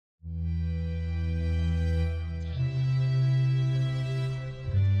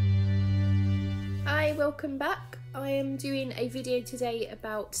welcome back. I am doing a video today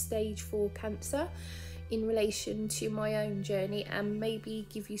about stage 4 cancer in relation to my own journey and maybe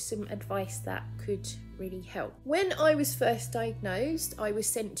give you some advice that could really help. When I was first diagnosed, I was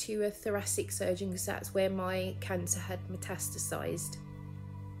sent to a thoracic surgeon because that's where my cancer had metastasized.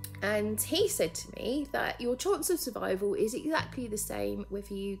 And he said to me that your chance of survival is exactly the same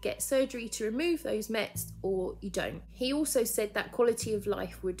whether you get surgery to remove those mets or you don't. He also said that quality of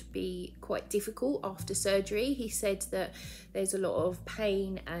life would be quite difficult after surgery. He said that there's a lot of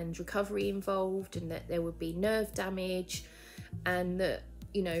pain and recovery involved and that there would be nerve damage and that,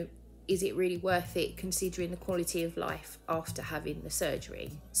 you know, is it really worth it considering the quality of life after having the surgery?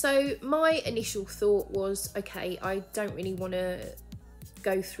 So my initial thought was, okay, I don't really want to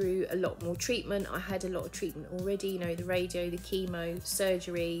go through a lot more treatment. I had a lot of treatment already, you know, the radio, the chemo,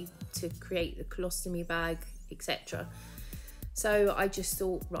 surgery to create the colostomy bag, etc. So I just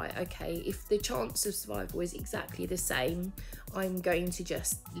thought, right, okay, if the chance of survival is exactly the same, I'm going to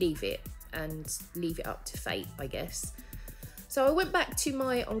just leave it and leave it up to fate, I guess. So I went back to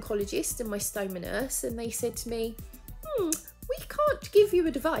my oncologist and my stoma nurse and they said to me, we can't give you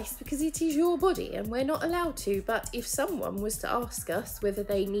advice because it is your body and we're not allowed to, but if someone was to ask us whether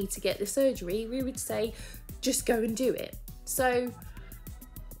they need to get the surgery, we would say, just go and do it. So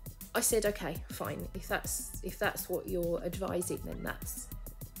I said, okay, fine, if that's what you're advising, then that's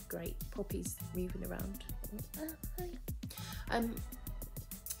great. Poppy's moving around.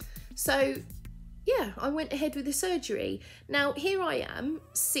 So yeah, I went ahead with the surgery. Now here I am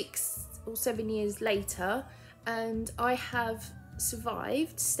 6 or 7 years later, and I have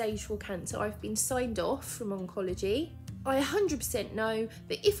survived stage 4 cancer. I've been signed off from oncology. I 100% know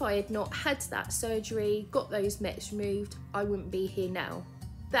that if I had not had that surgery, got those mets removed, I wouldn't be here now.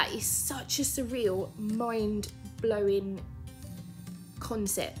 That is such a surreal, mind-blowing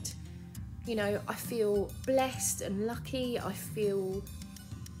concept. You know, I feel blessed and lucky. I feel,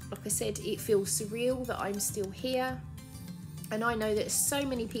 like I said, it feels surreal that I'm still here. And I know that so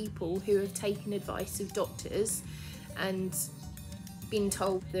many people who have taken advice of doctors and been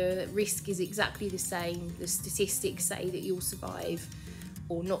told the risk is exactly the same, the statistics say that you'll survive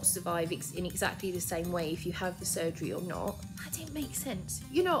or not survive in exactly the same way if you have the surgery or not. That didn't make sense.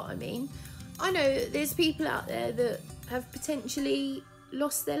 You know what I mean? I know that there's people out there that have potentially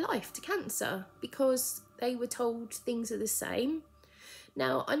lost their life to cancer because they were told things are the same.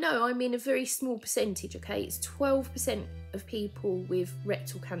 Now, I know I'm in a very small percentage, okay? It's 12% of people with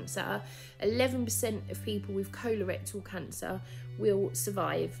rectal cancer, 11% of people with colorectal cancer will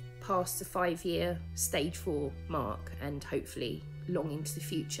survive past the 5-year stage 4 mark and hopefully long into the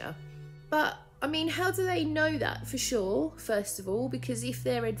future. But, I mean, how do they know that for sure, first of all? Because if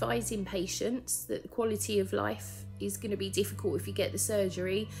they're advising patients that the quality of life is going to be difficult if you get the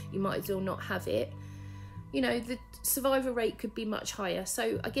surgery, you might as well not have it. You know, the survival rate could be much higher.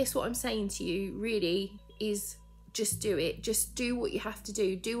 So I guess what I'm saying to you really is just do it. Just do what you have to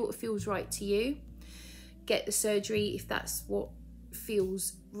do. Do what feels right to you. Get the surgery if that's what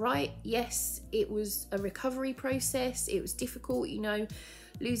feels right. Yes, it was a recovery process. It was difficult, you know,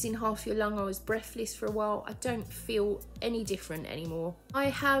 losing half your lung. I was breathless for a while. I don't feel any different anymore. I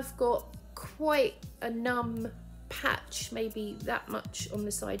have got quite a numb patch, maybe that much on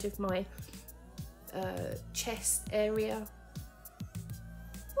the side of my chest area.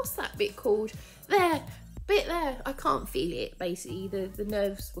 What's that bit called? There, bit there. I can't feel it, basically. The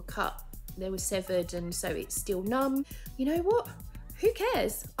nerves were cut, they were severed, and so it's still numb. You know what? Who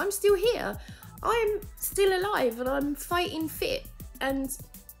cares? I'm still here. I'm still alive and I'm fighting fit, and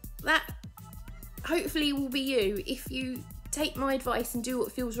that hopefully will be you if you take my advice and do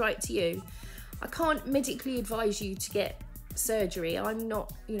what feels right to you. I can't medically advise you to get surgery. I'm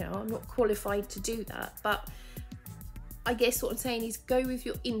not, you know, I'm not qualified to do that, but I guess what I'm saying is go with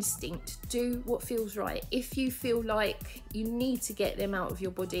your instinct. Do what feels right. If you feel like you need to get them out of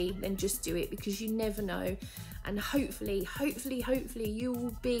your body, then just do it, because you never know. And hopefully you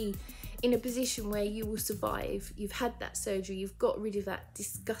will be in a position where you will survive. You've had that surgery, you've got rid of that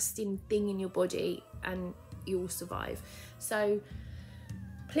disgusting thing in your body, and you will survive. So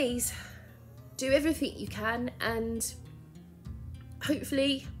please do everything you can, and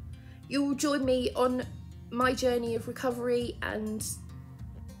hopefully you will join me on my journey of recovery. And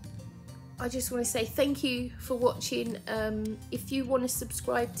I just want to say thank you for watching. If you want to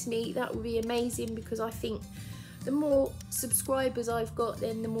subscribe to me, that would be amazing, because I think the more subscribers I've got,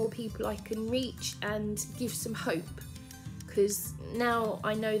 then the more people I can reach and give some hope, because now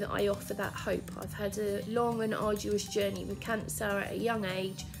I know that I offer that hope. I've had a long and arduous journey with cancer at a young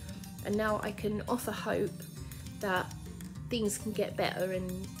age, and now I can offer hope that things can get better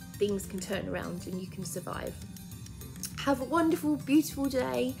and things can turn around and you can survive. Have a wonderful, beautiful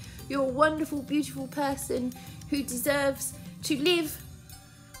day. You're a wonderful, beautiful person who deserves to live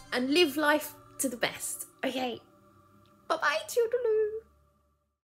and live life to the best. Okay, bye-bye, toodaloo.